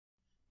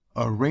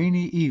A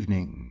Rainy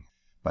Evening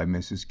by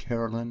Mrs.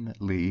 Carolyn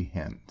Lee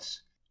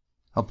Hentz.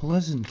 A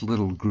pleasant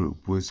little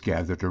group was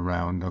gathered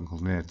around Uncle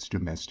Ned's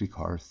domestic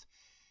hearth.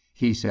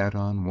 He sat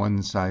on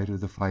one side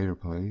of the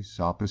fireplace,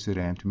 opposite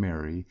Aunt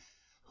Mary,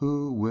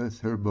 who,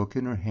 with her book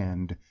in her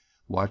hand,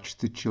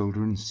 watched the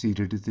children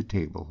seated at the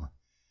table,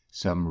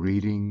 some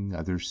reading,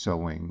 others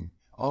sewing,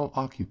 all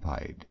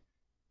occupied,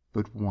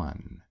 but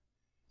one,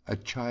 a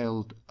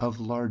child of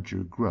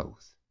larger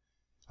growth,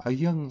 a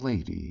young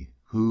lady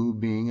who,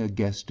 being a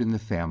guest in the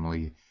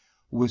family,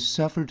 was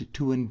suffered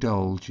to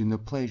indulge in the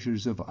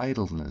pleasures of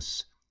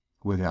idleness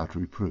without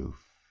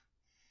reproof.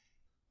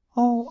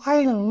 "Oh,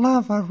 I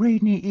love a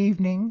rainy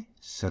evening,"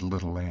 said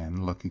little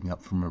Ann, looking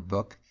up from her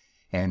book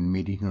and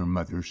meeting her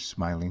mother's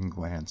smiling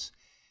glance.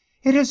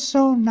 "It is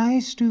so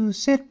nice to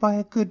sit by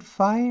a good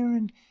fire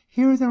and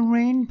hear the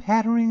rain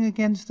pattering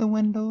against the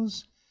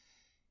windows.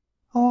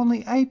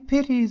 Only I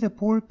pity the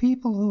poor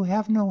people who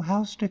have no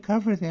house to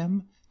cover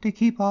them, to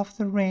keep off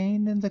the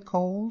rain and the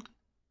cold."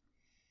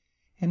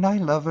 "And I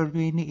love a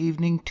rainy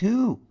evening,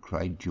 too,"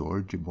 cried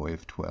George, a boy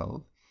of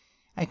 12.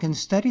 "I can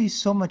study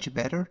so much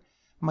better.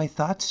 My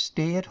thoughts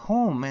stay at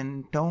home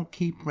and don't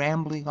keep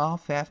rambling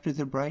off after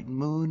the bright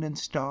moon and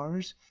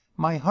stars.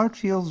 My heart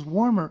feels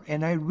warmer,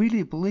 and I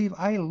really believe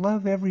I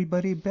love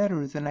everybody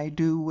better than I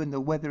do when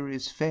the weather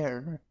is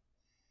fair."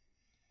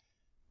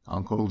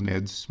 Uncle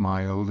Ned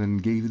smiled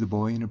and gave the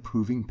boy an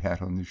approving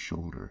pat on the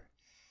shoulder.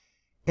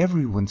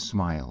 Everyone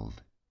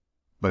smiled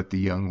but the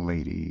young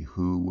lady,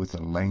 who, with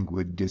a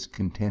languid,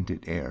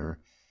 discontented air,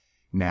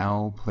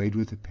 now played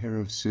with a pair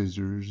of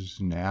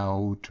scissors,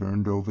 now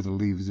turned over the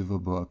leaves of a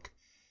book,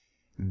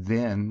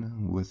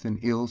 then, with an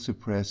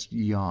ill-suppressed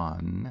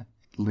yawn,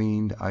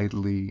 leaned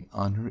idly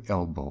on her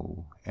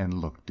elbow and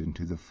looked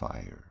into the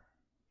fire.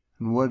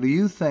 "And what do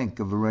you think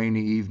of a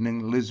rainy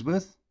evening,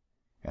 Elizabeth?"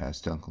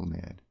 asked Uncle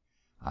Ned.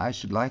 "I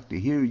should like to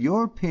hear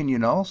your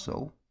opinion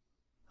also."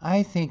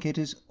 "I think it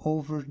is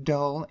over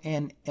dull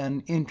and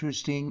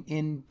uninteresting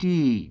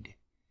indeed,"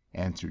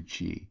 answered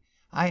she.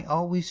 "I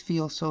always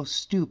feel so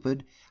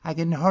stupid I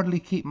can hardly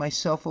keep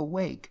myself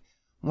awake.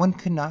 One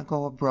cannot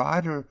go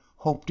abroad or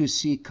hope to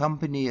see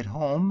company at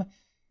home,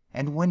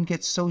 and one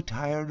gets so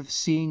tired of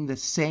seeing the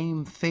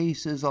same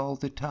faces all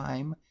the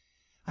time.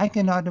 I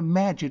cannot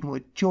imagine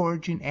what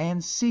George and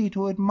Ann see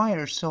to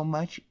admire so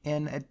much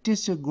in a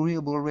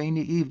disagreeable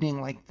rainy evening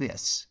like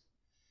this."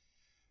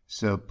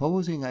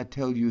 "Supposing I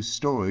tell you a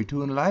story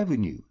to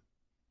enliven you?"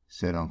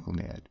 said Uncle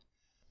Ned.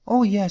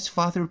 "Oh, yes,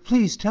 father,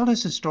 please tell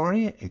us a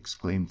story!"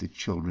 exclaimed the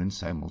children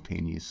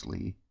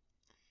simultaneously.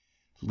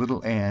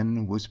 Little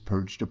Ann was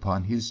perched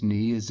upon his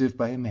knee as if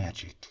by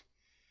magic,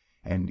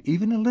 and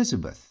even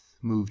Elizabeth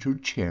moved her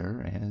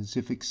chair as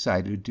if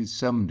excited to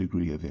some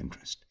degree of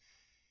interest.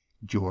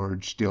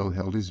 George still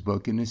held his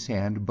book in his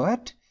hand,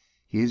 but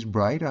his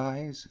bright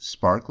eyes,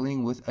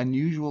 sparkling with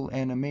unusual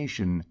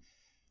animation,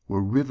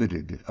 were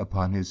riveted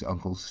upon his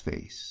uncle's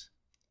face.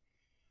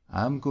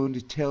 "I'm going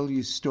to tell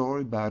you a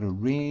story about a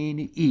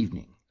rainy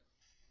evening,"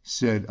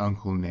 said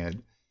Uncle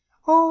Ned.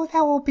 "Oh,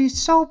 that will be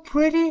so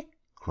pretty!"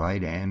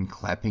 cried Ann,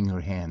 clapping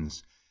her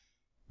hands.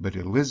 But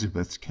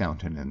Elizabeth's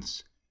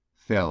countenance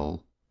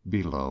fell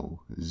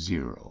below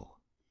 0.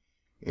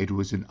 It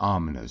was an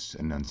ominous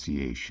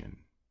annunciation.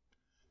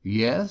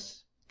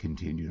 "Yes,"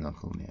 continued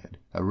Uncle Ned,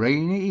 "a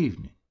rainy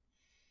evening.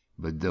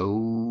 But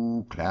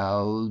though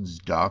clouds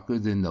darker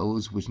than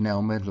those which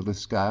now mantled the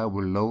sky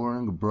were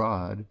lowering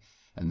abroad,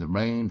 and the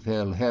rain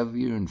fell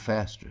heavier and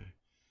faster,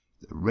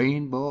 the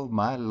rainbow of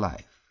my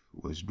life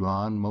was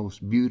drawn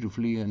most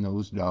beautifully in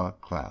those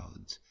dark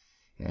clouds,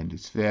 and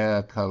its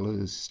fair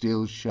colors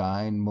still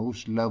shine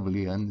most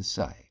lovely on the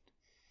sight.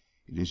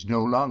 It is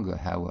no longer,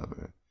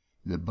 however,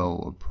 the bow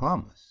of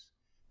promise,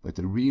 but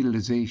the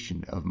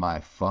realization of my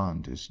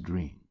fondest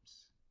dreams."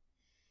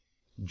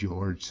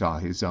 George saw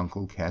his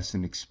uncle cast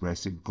an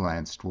expressive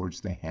glance towards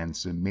the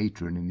handsome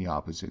matron in the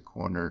opposite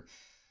corner,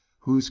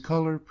 whose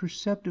color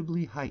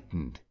perceptibly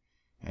heightened,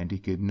 and he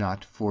could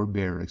not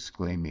forbear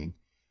exclaiming,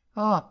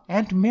 "Ah,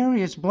 Aunt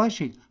Mary is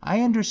blushing.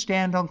 I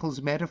understand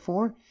Uncle's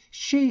metaphor.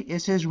 She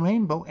is his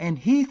rainbow, and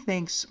he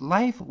thinks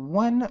life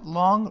one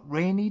long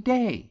rainy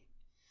day."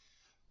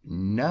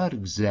 "Not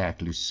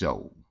exactly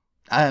so.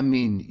 I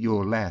mean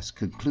your last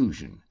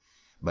conclusion.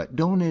 But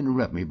don't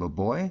interrupt me, my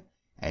boy,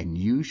 and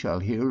you shall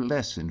hear a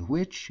lesson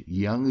which,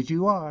 young as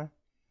you are,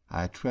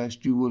 I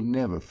trust you will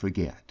never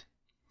forget.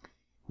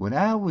 When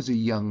I was a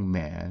young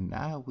man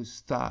I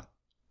was thought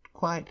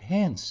quite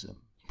handsome."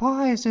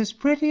 "Pa is as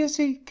pretty as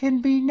he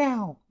can be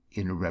now,"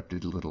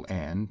 interrupted little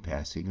Ann,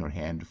 passing her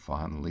hand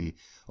fondly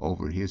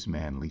over his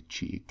manly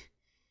cheek.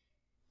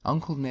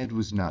 Uncle Ned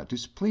was not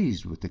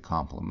displeased with the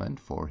compliment,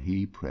 for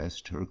he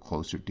pressed her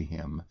closer to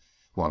him,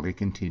 while he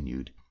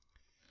continued,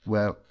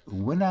 "Well,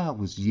 when I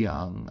was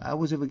young I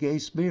was of a gay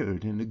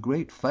spirit and a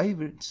great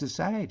favorite in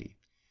society.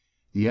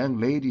 The young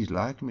ladies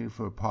liked me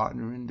for a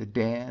partner in the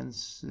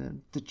dance,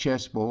 the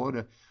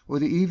chessboard, or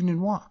the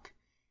evening walk,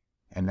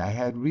 and I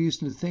had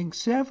reason to think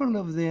several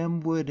of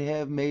them would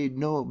have made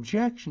no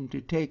objection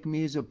to take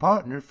me as a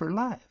partner for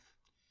life.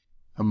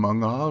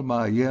 Among all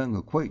my young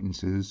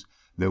acquaintances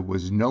there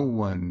was no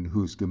one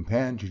whose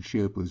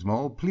companionship was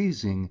more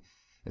pleasing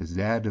as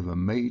that of a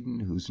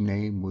maiden whose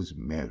name was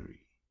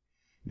Mary.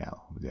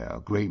 Now, there are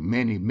a great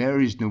many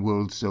Marys in the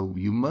world, so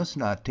you must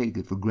not take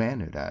it for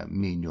granted I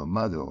mean your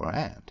mother or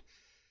aunt.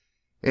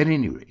 At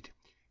any rate,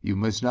 you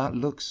must not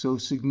look so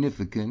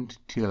significant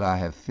till I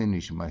have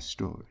finished my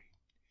story.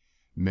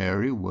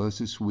 Mary was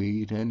a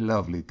sweet and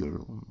lovely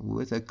girl,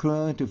 with a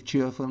current of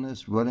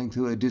cheerfulness running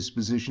through her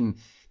disposition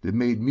that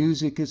made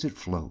music as it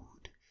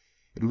flowed.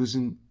 It was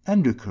an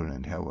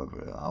undercurrent,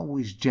 however,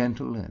 always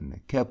gentle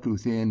and kept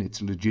within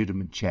its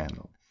legitimate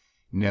channel,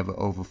 never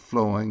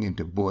overflowing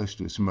into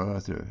boisterous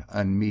mirth or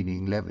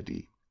unmeaning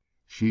levity.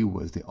 She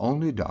was the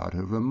only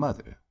daughter of her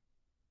mother,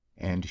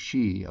 and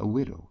she a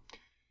widow.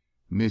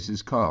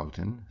 Mrs.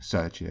 Carleton,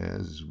 such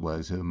as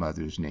was her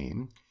mother's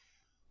name,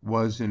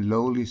 was in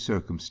lowly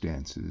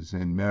circumstances,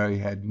 and Mary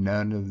had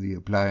none of the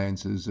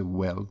appliances of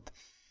wealth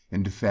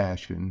and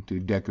fashion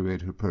to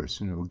decorate her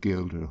person or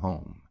gild her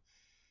home.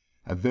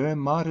 A very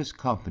modest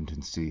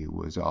competency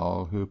was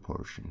all her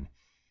portion,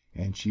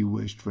 and she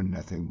wished for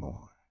nothing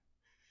more.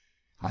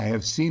 I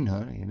have seen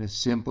her in a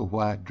simple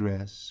white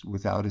dress,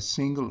 without a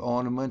single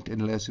ornament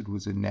unless it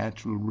was a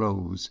natural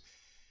rose,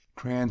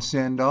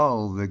 transcend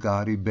all the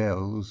gaudy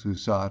belles who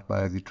sought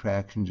by the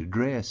attractions of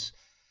dress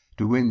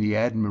to win the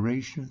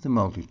admiration of the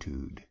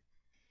multitude.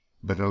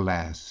 But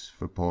alas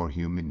for poor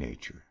human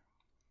nature!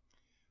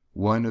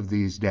 One of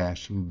these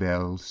dashing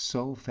belles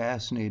so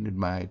fascinated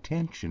my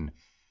attention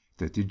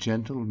that the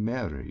gentle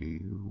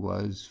Mary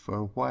was for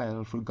a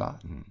while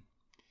forgotten.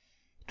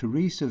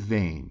 Teresa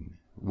Vane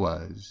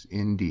was,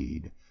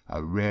 indeed,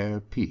 a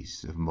rare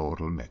piece of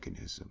mortal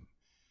mechanism.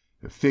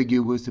 Her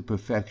figure was the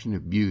perfection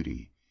of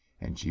beauty,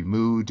 and she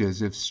moved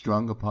as if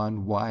strung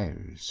upon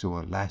wires, so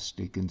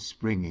elastic and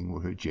springing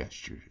were her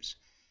gestures.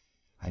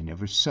 I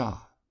never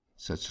saw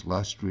such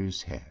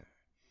lustrous hair.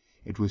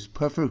 It was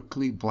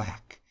perfectly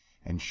black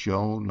and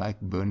shone like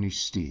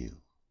burnished steel.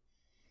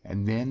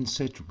 And then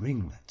such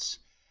ringlets!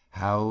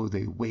 How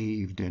they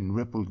waved and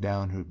rippled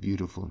down her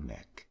beautiful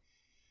neck!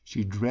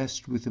 She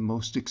dressed with the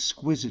most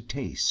exquisite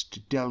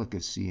taste,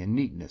 delicacy, and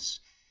neatness,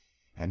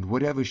 and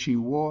whatever she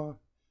wore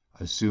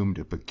assumed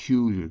a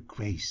peculiar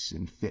grace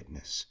and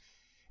fitness,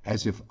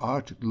 as if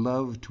art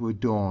loved to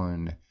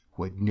adorn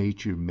what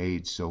nature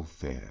made so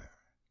fair.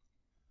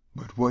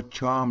 But what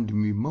charmed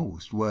me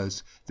most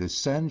was the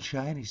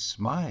sunshiny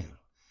smile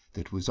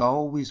that was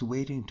always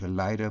waiting to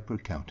light up her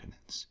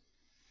countenance.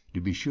 To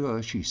be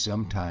sure, she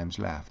sometimes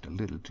laughed a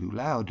little too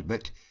loud,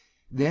 but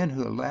then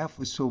her laugh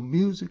was so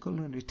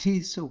musical and her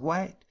teeth so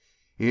white,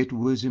 it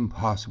was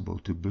impossible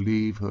to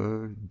believe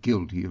her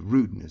guilty of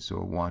rudeness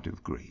or want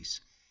of grace.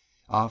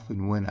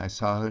 Often when I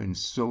saw her in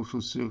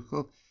social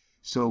circle,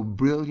 so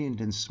brilliant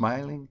and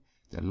smiling,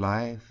 the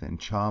life and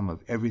charm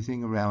of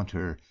everything around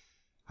her,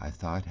 I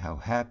thought how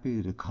happy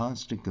the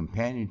constant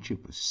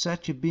companionship of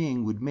such a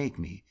being would make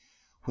me,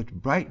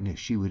 what brightness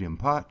she would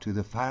impart to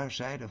the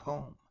fireside of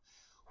home,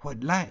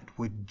 what light,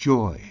 what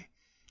joy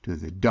to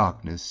the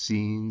darkness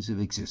scenes of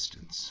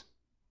existence.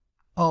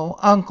 "Oh,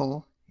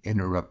 uncle,"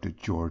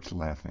 interrupted George,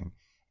 laughing,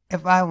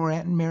 "if I were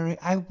Aunt Mary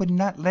I would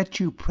not let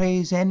you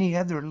praise any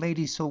other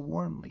lady so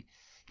warmly.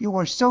 You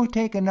are so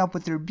taken up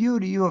with her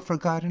beauty you have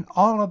forgotten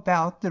all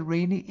about the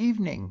rainy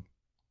evening."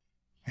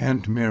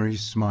 Aunt Mary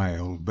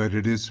smiled, but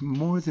it is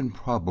more than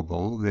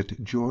probable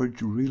that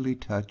George really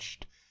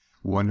touched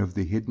one of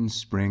the hidden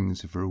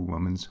springs of her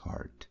woman's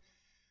heart,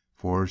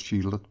 for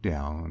she looked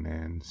down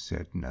and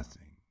said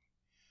nothing.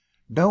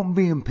 "Don't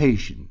be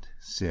impatient,"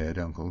 said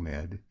Uncle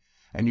Ned,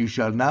 "and you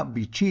shall not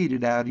be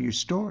cheated out of your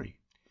story.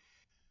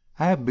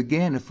 I have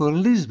began it for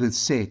Elizabeth's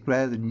sake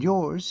rather than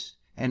yours,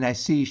 and I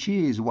see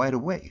she is wide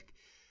awake.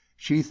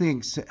 She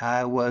thinks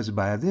I was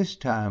by this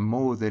time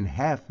more than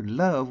half in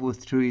love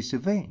with Teresa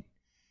Vane.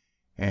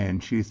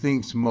 And she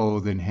thinks more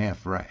than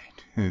half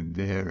right.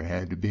 There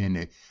had been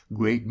a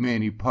great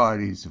many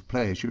parties of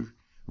pleasure,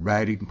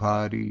 riding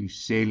parties,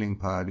 sailing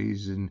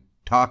parties, and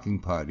talking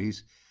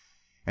parties,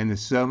 and the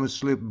summer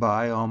slipped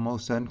by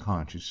almost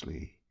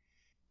unconsciously.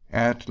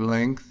 At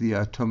length the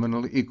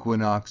autumnal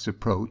equinox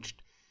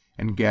approached,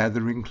 and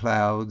gathering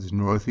clouds,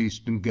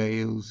 northeastern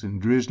gales,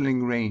 and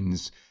drizzling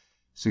rains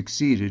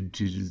succeeded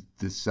to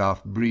the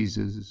soft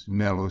breezes,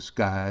 mellow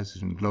skies,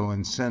 and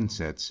glowing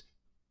sunsets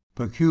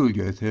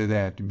peculiar to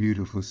that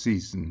beautiful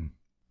season.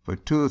 For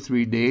 2 or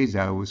 3 days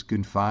I was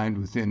confined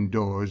within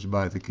doors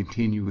by the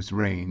continuous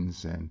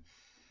rains, and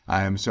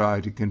I am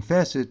sorry to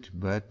confess it,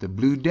 but the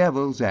blue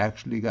devils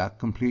actually got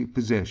complete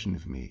possession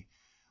of me.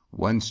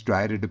 One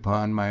strided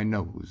upon my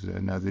nose,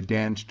 another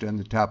danced on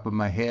the top of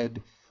my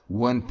head,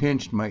 one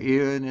pinched my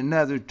ear, and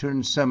another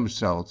turned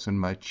somersaults on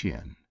my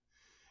chin.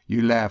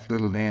 You laugh,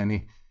 little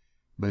Nanny,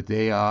 but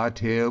they are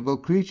terrible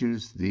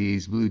creatures,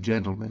 these blue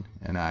gentlemen,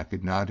 and I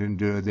could not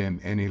endure them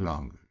any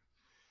longer.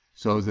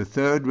 So the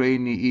 3rd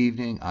rainy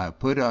evening I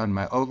put on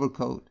my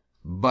overcoat,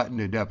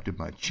 buttoned it up to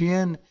my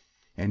chin,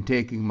 and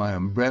taking my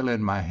umbrella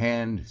in my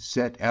hand,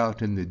 set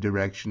out in the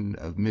direction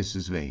of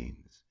Mrs.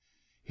 Vane's.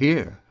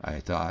 Here,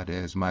 I thought,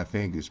 as my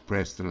fingers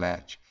pressed the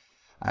latch,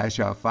 I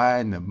shall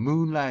find the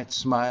moonlight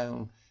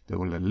smile that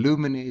will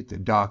illuminate the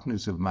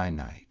darkness of my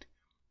night.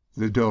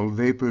 The dull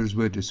vapors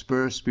will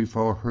disperse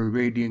before her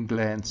radiant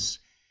glance,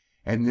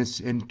 and this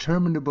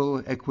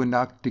interminable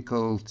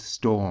equinoctial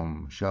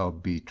storm shall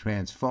be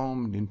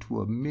transformed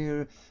into a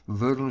mere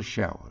vernal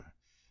shower,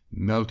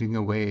 melting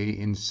away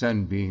in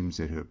sunbeams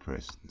at her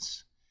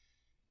presence.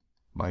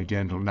 My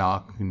gentle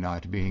knock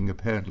not being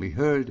apparently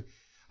heard,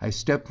 I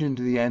stepped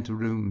into the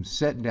anteroom,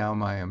 set down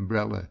my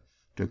umbrella,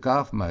 took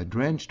off my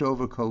drenched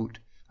overcoat,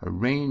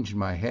 arranged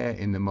my hair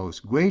in the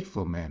most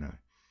graceful manner,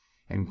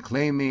 and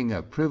claiming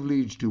a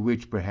privilege to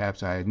which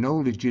perhaps I had no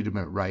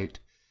legitimate right,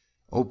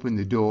 opened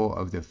the door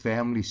of the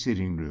family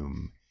sitting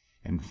room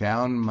and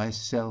found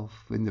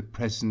myself in the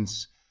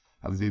presence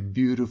of the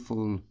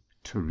beautiful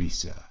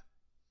Teresa.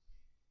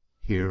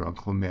 Here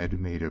Uncle Ned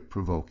made a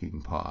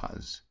provoking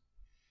pause.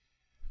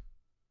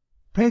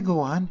 "Pray go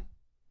on.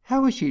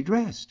 How was she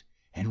dressed?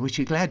 And was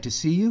she glad to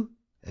see you?"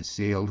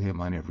 assailed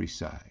him on every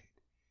side.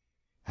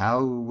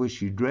 "How was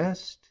she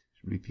dressed?"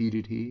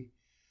 repeated he.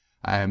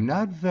 "I am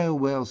not very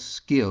well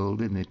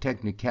skilled in the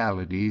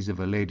technicalities of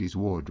a lady's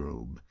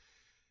wardrobe,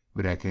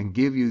 but I can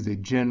give you the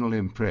general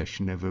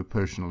impression of her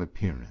personal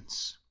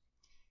appearance.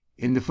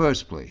 In the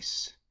first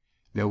place,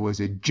 there was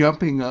a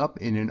jumping up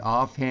in an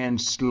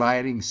offhand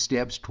sliding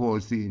steps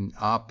towards the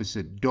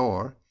opposite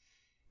door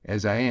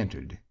as I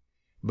entered,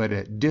 but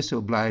a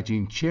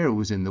disobliging chair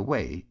was in the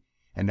way,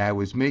 and I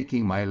was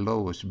making my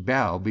lowest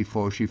bow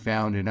before she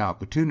found an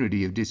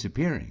opportunity of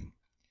disappearing.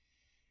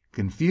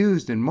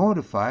 Confused and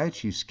mortified,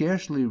 she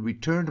scarcely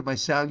returned my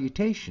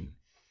salutation,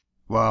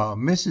 while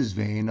Mrs.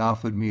 Vane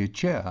offered me a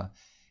chair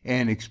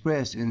and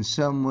expressed in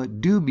somewhat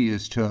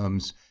dubious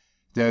terms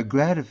their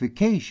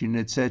gratification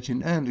at such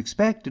an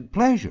unexpected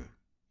pleasure.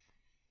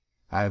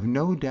 I have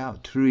no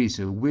doubt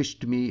Teresa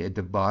wished me at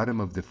the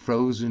bottom of the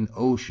frozen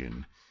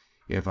ocean,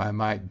 if I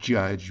might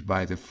judge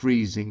by the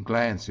freezing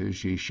glances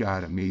she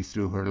shot at me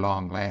through her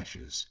long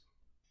lashes.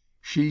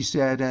 She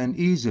sat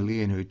uneasily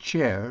in her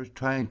chair,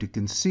 trying to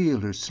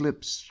conceal her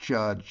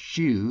slip-shod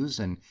shoes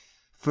and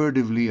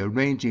furtively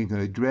arranging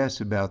her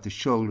dress about the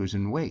shoulders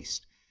and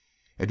waist.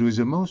 It was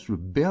a most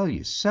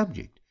rebellious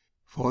subject,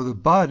 for the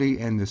body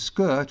and the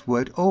skirt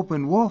were at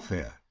open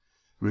warfare,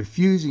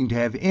 refusing to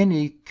have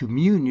any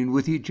communion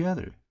with each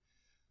other.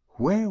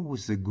 Where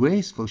was the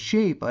graceful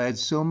shape I had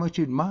so much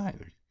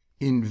admired?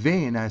 In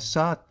vain I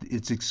sought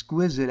its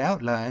exquisite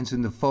outlines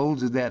in the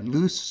folds of that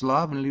loose,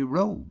 slovenly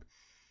robe.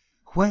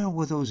 Where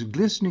were those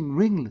glistening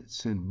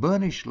ringlets and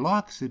burnished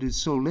locks that had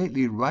so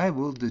lately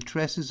rivaled the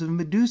tresses of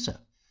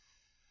Medusa?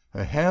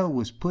 Her hair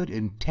was put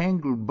in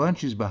tangled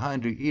bunches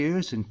behind her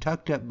ears and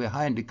tucked up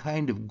behind a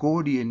kind of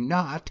Gordian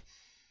knot,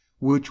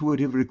 which would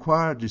have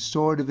required the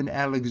sword of an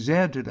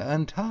Alexander to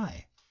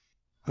untie.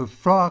 Her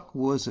frock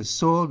was a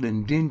soiled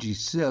and dingy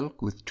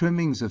silk with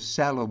trimmings of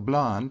sallow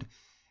blonde,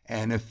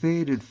 and a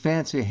faded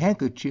fancy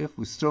handkerchief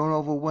was thrown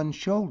over one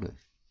shoulder.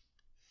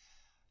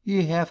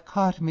 "You have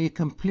caught me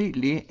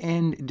completely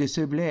en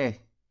déshabillé,"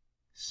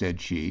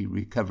 said she,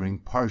 recovering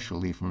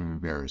partially from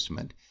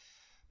embarrassment.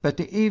 "But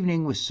the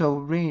evening was so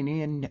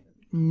rainy, and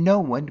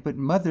no one but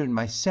mother and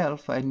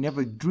myself. I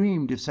never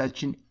dreamed of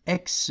such an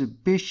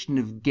exhibition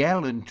of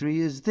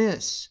gallantry as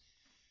this."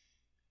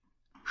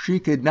 She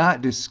could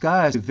not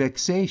disguise her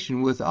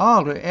vexation with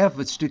all her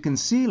efforts to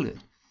conceal it,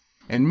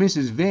 and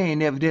Mrs.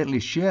 Vane evidently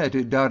shared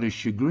her daughter's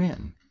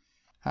chagrin.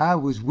 I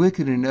was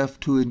wicked enough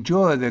to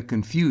enjoy their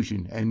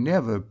confusion, and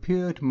never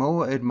appeared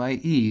more at my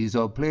ease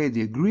or played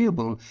the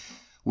agreeable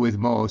with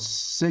more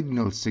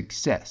signal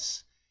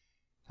success.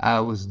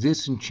 I was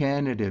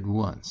disenchanted at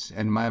once,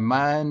 and my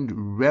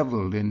mind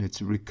revelled in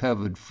its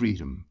recovered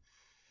freedom.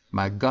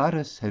 My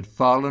goddess had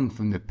fallen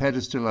from the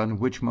pedestal on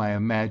which my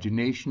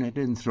imagination had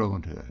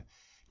enthroned her,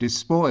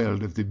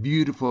 despoiled of the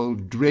beautiful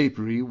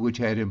drapery which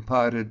had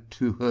imparted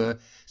to her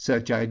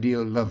such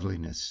ideal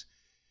loveliness.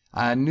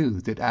 I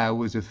knew that I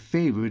was a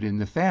favorite in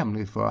the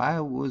family, for I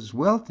was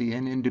wealthy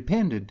and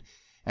independent,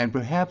 and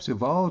perhaps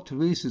of all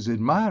Teresa's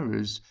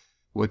admirers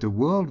what the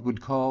world would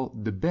call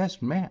the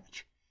best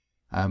match.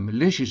 I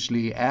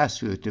maliciously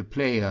asked her to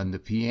play on the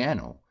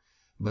piano,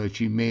 but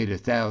she made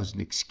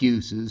 1,000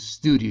 excuses,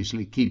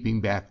 studiously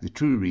keeping back the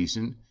true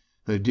reason,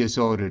 her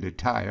disordered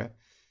attire.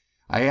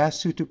 I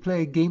asked her to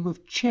play a game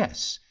of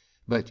chess,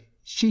 but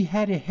she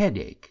had a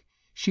headache.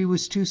 She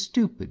was too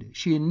stupid.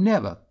 She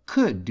never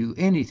could do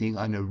anything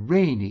on a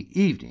rainy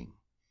evening.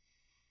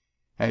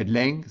 At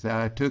length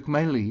I took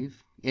my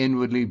leave,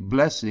 inwardly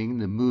blessing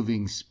the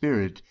moving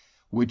spirit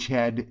which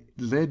had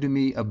led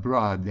me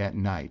abroad that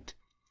night,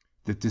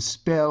 that the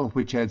spell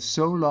which had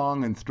so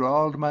long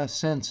enthralled my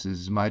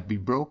senses might be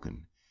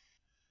broken.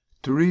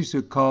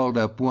 Teresa called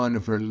up one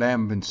of her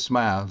lambent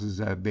smiles as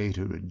I bade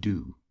her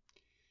adieu.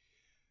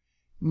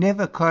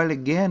 "Never call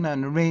again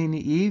on a rainy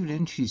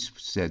evening," she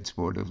said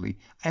sportively.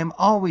 "I am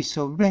always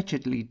so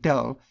wretchedly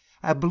dull.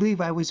 I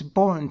believe I was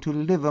born to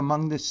live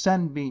among the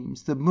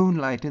sunbeams, the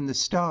moonlight, and the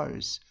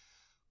stars.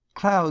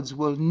 Clouds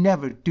will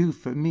never do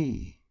for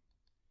me."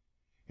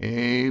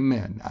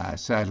 "Amen," I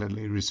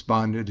silently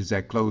responded as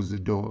I closed the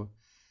door.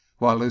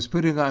 While I was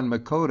putting on my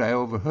coat I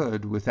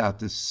overheard, without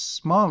the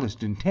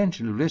smallest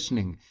intention of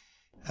listening,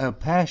 a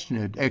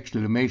passionate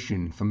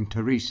exclamation from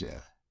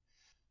Teresa.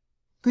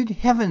 Good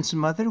heavens,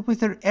 mother, was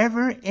there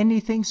ever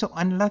anything so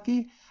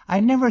unlucky? I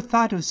never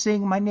thought of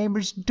seeing my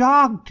neighbor's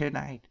dog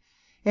tonight.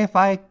 If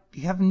I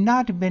have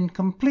not been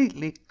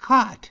completely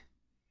caught.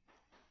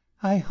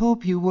 I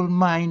hope you will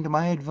mind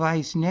my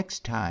advice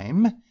next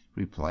time,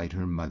 replied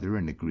her mother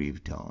in a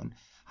grieved tone.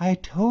 I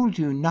told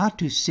you not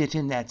to sit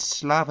in that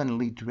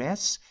slovenly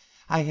dress.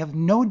 I have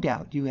no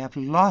doubt you have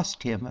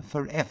lost him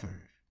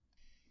forever.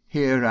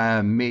 Here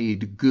I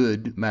made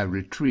good my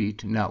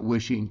retreat, not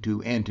wishing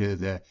to enter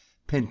the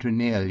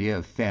petronalia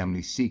of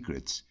family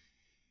secrets.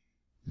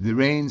 The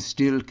rain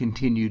still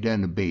continued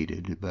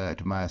unabated,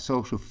 but my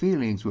social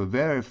feelings were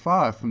very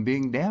far from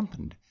being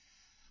dampened.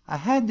 I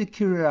had the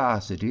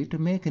curiosity to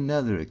make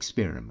another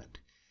experiment.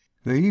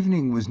 The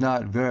evening was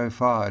not very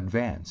far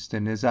advanced,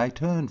 and as I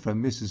turned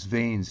from Mrs.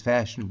 Vane's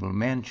fashionable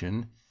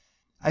mansion,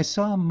 I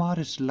saw a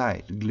modest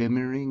light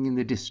glimmering in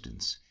the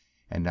distance,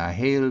 and I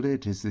hailed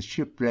it as the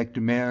shipwrecked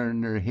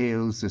mariner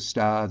hails the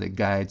star that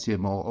guides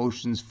him o'er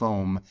ocean's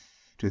foam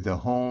to the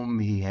home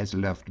he has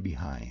left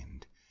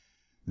behind.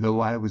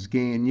 Though I was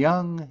gay and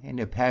young, and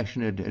a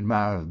passionate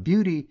admirer of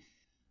beauty,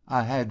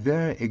 I had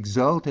very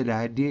exalted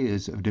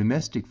ideas of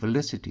domestic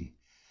felicity.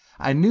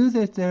 I knew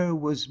that there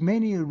was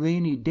many a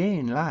rainy day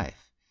in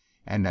life,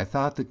 and I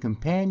thought the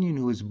companion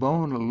who was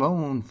born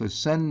alone for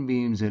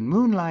sunbeams and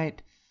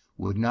moonlight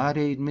would not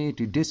aid me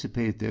to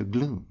dissipate their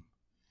gloom.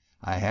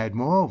 I had,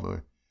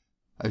 moreover,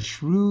 a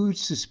shrewd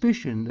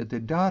suspicion that the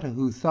daughter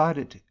who thought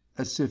it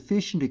a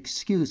sufficient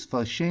excuse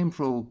for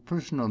shameful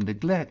personal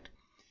neglect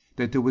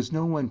that there was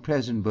no one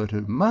present but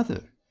her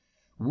mother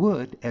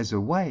would, as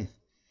a wife,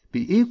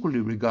 be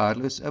equally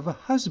regardless of a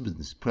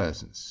husband's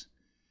presence.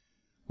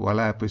 While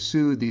I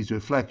pursued these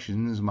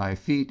reflections, my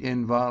feet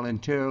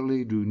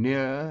involuntarily drew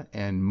nearer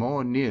and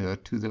more near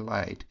to the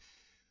light,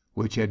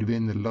 which had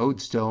been the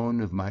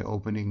lodestone of my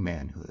opening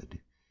manhood.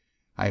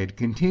 I had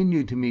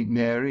continued to meet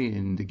Mary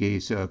in the gay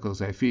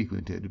circles I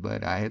frequented,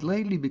 but I had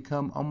lately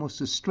become almost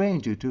a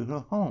stranger to her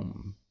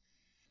home.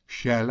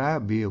 "Shall I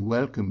be a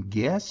welcome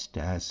guest?"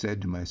 I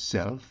said to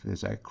myself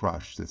as I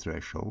crossed the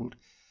threshold.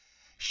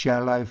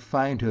 "Shall I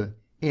find her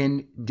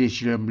en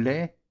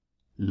déshabillé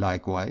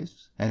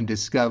likewise, and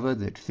discover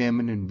that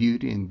feminine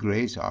beauty and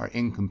grace are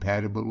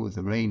incompatible with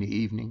a rainy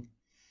evening?"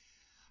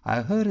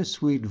 I heard a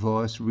sweet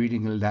voice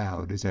reading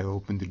aloud as I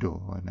opened the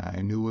door, and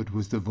I knew it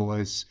was the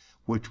voice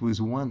which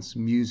was once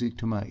music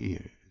to my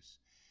ears.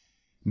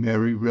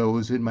 Mary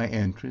rose at my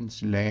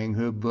entrance, laying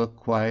her book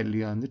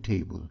quietly on the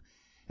table,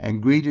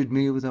 and greeted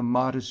me with a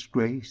modest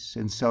grace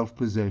and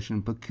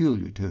self-possession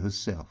peculiar to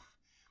herself.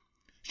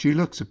 She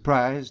looked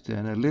surprised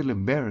and a little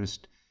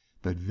embarrassed,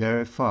 but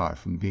very far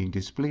from being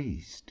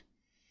displeased.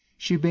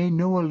 She made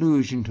no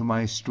allusion to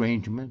my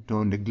estrangement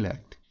or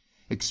neglect,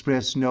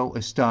 expressed no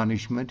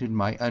astonishment at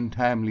my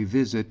untimely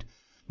visit,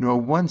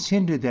 nor once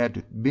hinted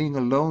that, being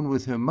alone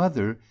with her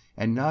mother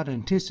and not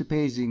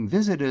anticipating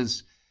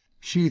visitors,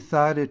 she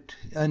thought it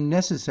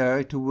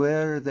unnecessary to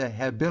wear the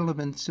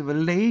habiliments of a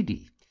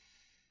lady.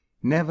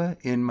 Never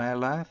in my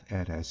life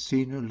had I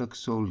seen her look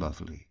so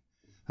lovely.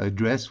 Her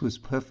dress was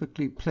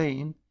perfectly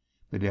plain,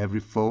 but every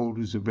fold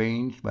was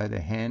arranged by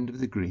the hand of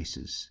the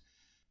Graces.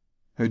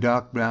 Her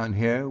dark brown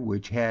hair,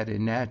 which had a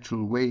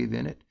natural wave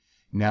in it,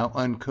 now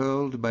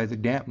uncurled by the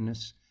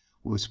dampness,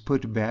 was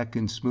put back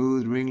in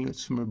smooth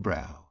ringlets from her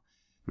brow,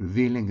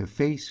 revealing a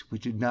face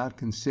which did not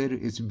consider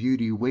its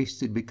beauty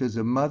wasted because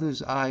a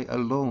mother's eye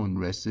alone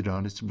rested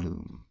on its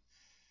bloom.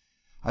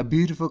 A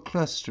beautiful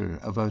cluster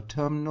of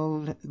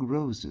autumnal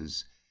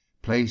roses,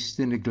 placed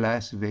in a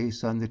glass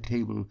vase on the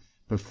table,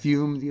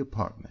 perfumed the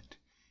apartment,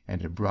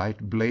 and a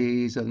bright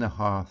blaze on the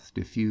hearth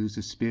diffused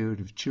a spirit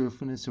of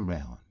cheerfulness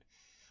around,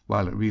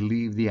 while it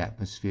relieved the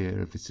atmosphere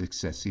of its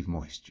excessive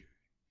moisture.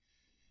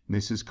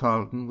 Mrs.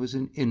 Carleton was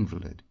an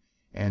invalid,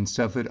 and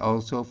suffered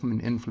also from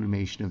an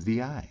inflammation of the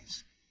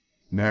eyes.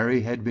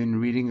 Mary had been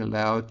reading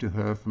aloud to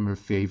her from her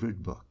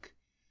favorite book.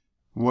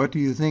 What do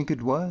you think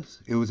it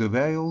was? It was a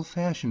very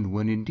old-fashioned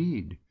one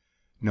indeed,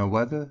 no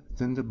other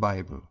than the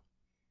Bible.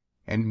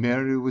 And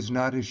Mary was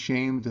not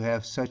ashamed to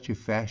have such a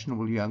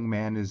fashionable young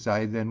man as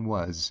I then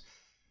was,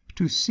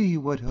 to see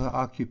what her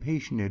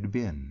occupation had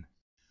been.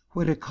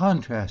 What a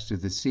contrast to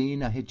the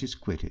scene I had just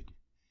quitted!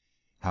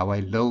 How I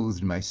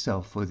loathed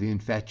myself for the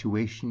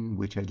infatuation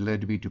which had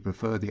led me to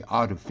prefer the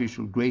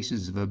artificial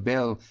graces of a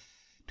belle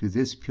to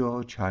this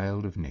pure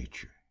child of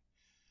nature.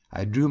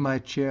 I drew my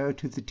chair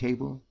to the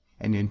table,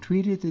 and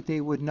entreated that they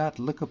would not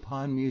look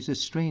upon me as a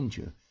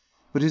stranger,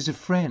 but as a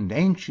friend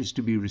anxious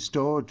to be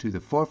restored to the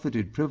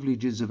forfeited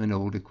privileges of an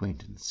old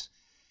acquaintance.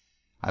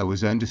 I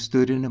was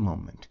understood in a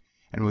moment,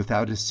 and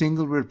without a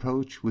single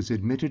reproach was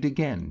admitted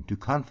again to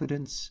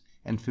confidence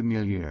and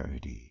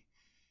familiarity.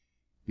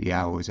 The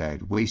hours I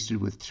had wasted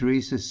with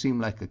Teresa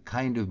seemed like a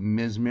kind of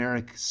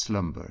mesmeric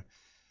slumber,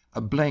 a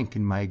blank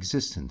in my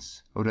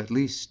existence, or at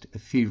least a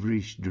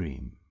feverish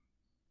dream.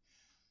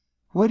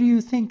 "What do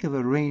you think of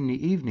a rainy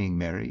evening,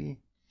 Mary?"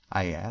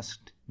 I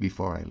asked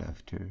before I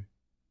left her.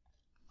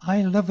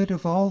 "I love it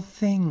of all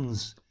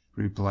things,"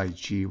 replied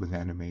she with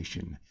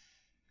animation.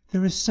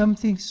 "There is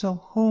something so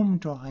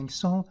home-drawing,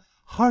 so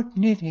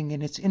heart-knitting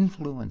in its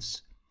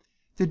influence.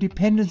 The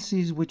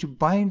dependencies which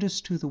bind us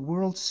to the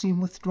world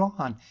seem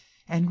withdrawn,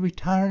 and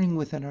retiring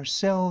within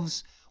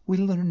ourselves, we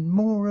learn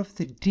more of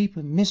the deep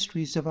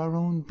mysteries of our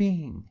own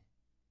being."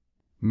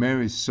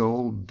 Mary's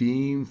soul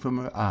beamed from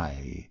her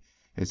eye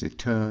as it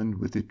turned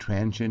with a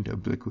transient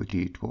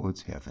obliquity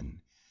towards heaven.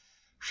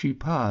 She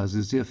paused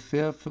as if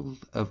fearful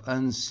of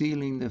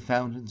unsealing the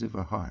fountains of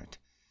her heart.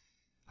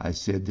 I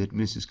said that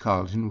Mrs.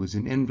 Carleton was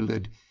an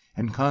invalid,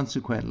 and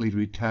consequently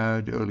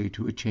retired early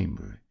to a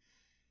chamber.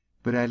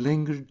 But I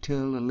lingered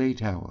till a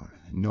late hour,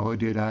 nor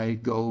did I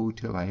go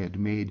till I had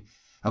made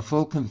a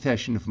full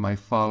confession of my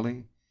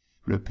folly,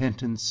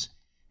 repentance,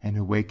 and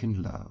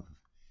awakened love.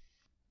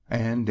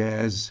 And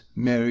as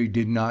Mary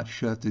did not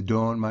shut the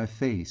door in my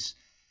face,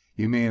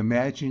 you may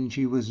imagine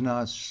she was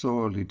not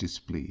sorely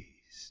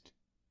displeased.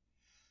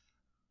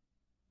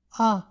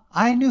 "Ah,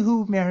 I knew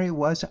who Mary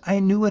was. I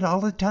knew it all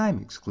the time,"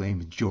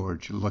 exclaimed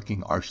George,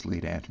 looking archly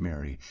at Aunt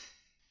Mary.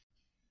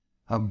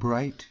 A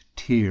bright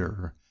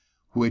tear,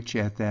 which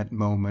at that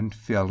moment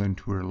fell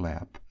into her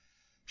lap,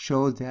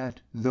 showed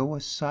that, though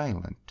a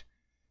silent,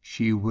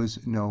 she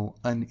was no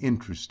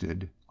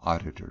uninterested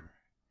auditor.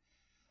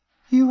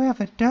 "You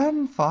haven't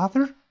done,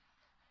 father,"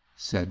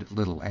 said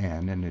little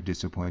Anne in a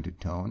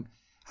disappointed tone.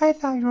 "I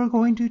thought you were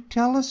going to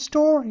tell a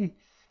story.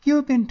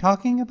 You've been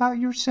talking about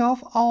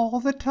yourself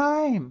all the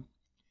time."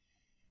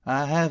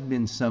 "I have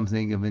been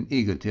something of an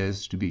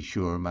egotist, to be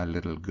sure, my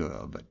little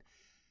girl, but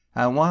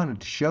I wanted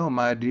to show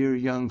my dear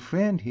young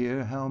friend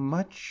here how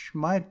much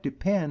might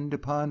depend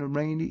upon a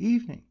rainy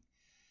evening.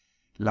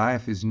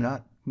 Life is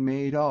not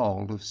made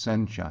all of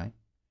sunshine.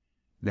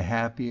 The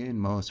happy and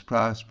most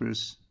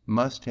prosperous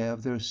must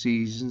have their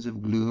seasons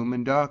of gloom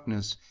and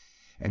darkness,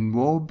 and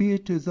woe be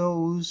it to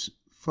those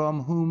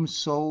from whose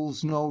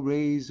souls no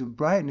rays of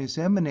brightness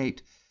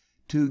emanate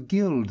to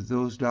gild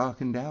those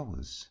darkened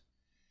hours.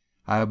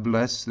 I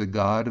bless the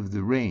God of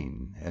the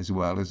rain as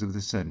well as of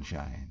the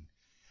sunshine.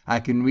 I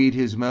can read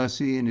his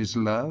mercy in his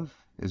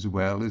love as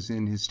well as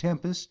in his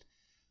tempest,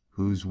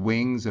 whose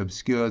wings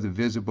obscure the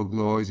visible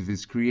glories of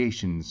his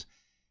creations,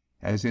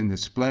 as in the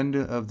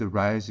splendor of the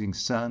rising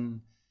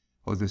sun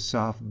or the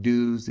soft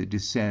dews that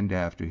descend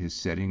after his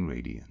setting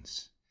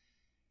radiance.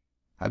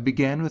 I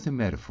began with a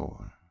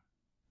metaphor.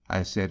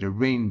 I said a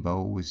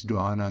rainbow was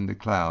drawn on the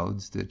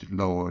clouds that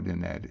lowered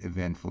in that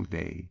eventful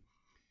day,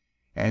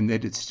 and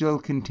that it still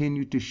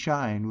continued to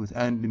shine with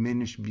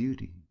undiminished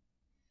beauty.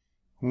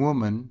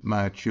 Woman,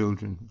 my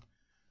children,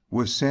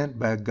 was sent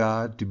by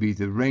God to be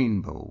the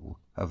rainbow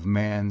of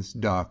man's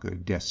darker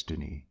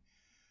destiny.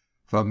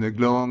 From the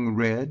glowing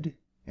red,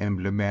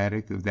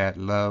 emblematic of that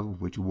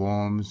love which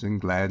warms and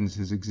gladdens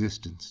his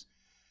existence,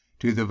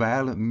 to the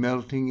violet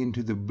melting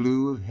into the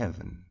blue of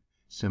heaven,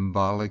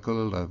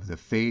 symbolical of the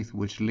faith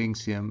which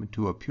links him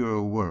to a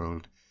purer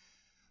world,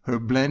 her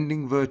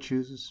blending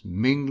virtues,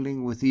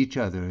 mingling with each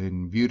other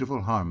in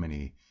beautiful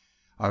harmony,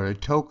 are a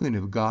token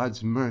of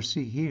God's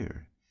mercy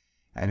here,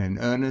 and an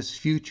earnest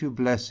future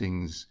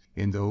blessings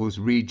in those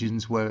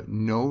regions where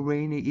no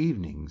rainy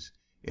evenings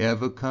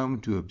ever come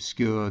to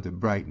obscure the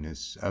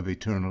brightness of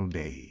eternal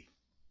day.